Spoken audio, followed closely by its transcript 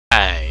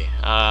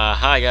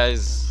Hi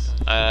guys,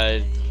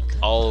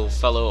 all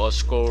fellow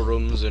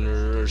Scorums and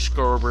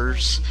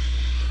Scorbers.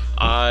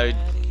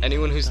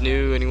 Anyone who's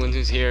new, anyone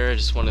who's here, I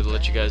just wanted to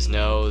let you guys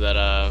know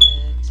that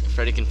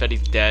Freddy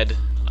Confetti's dead.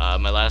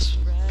 My last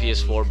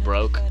PS4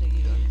 broke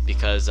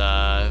because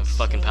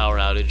fucking power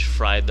outage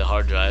fried the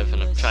hard drive,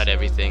 and I've tried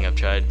everything. I've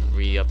tried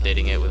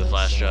re-updating it with a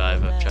flash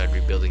drive, I've tried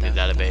rebuilding the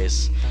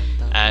database,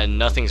 and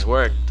nothing's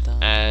worked.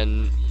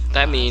 And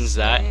that means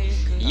that,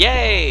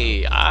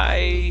 yay,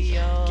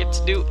 I get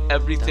to do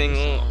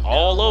everything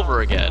all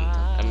over again.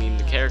 I mean,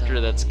 the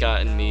character that's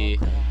gotten me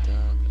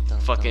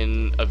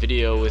fucking a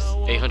video with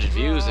 800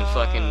 views and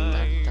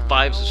fucking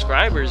 5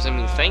 subscribers, I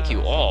mean, thank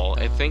you all.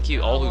 And thank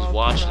you all who's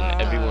watched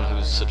and everyone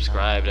who's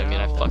subscribed. I mean,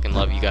 I fucking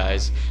love you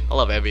guys. I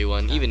love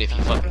everyone, even if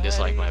you fucking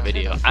dislike my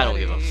video. I don't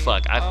give a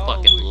fuck. I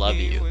fucking love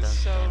you.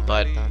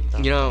 But,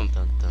 you know,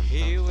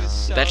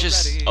 that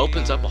just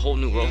opens up a whole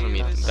new world for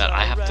me that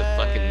I have to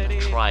fucking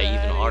try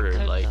even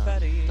harder, like,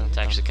 to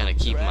actually kind of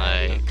keep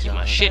my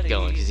shit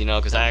going,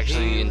 because I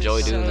actually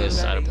enjoy doing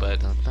this,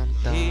 but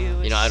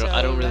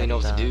I don't really know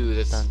what to do.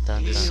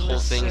 This whole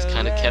thing's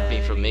kind of kept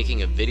me from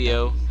making a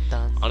video,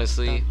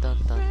 honestly.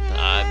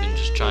 I've been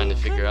just trying to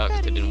figure out,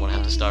 because I didn't want to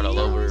have to start all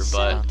over,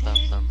 but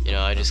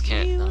I just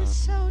can't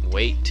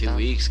wait 2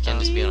 weeks, can't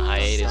just be on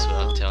hiatus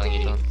without telling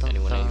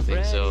anyone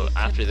anything. So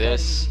after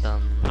this,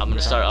 I'm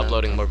gonna start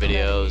uploading more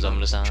videos. I'm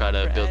gonna try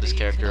to build this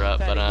character up,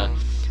 but I'm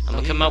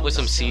gonna come up with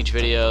some Siege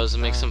videos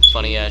and make some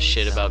funny ass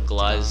shit about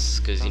Gluz,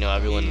 because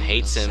everyone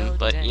hates him,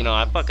 but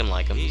I fucking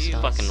like him. He's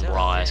a fucking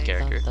raw ass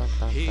character.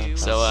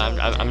 So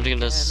I'm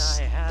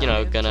just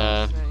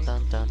gonna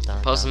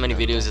post as many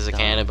videos as I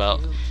can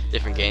about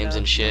different games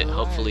and shit.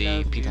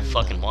 Hopefully people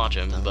fucking watch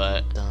them,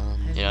 but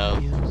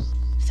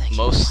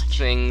most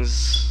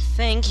things.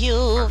 Thank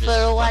you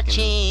for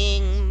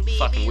watching.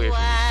 Fucking weird for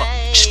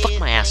me. Just fuck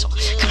my asshole.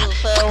 Come on,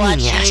 fuck me in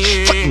the ass.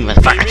 Fuck me,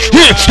 motherfucker.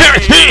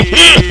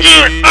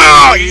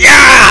 Oh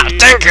yeah!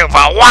 Thank you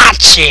for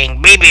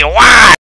watching, baby. What?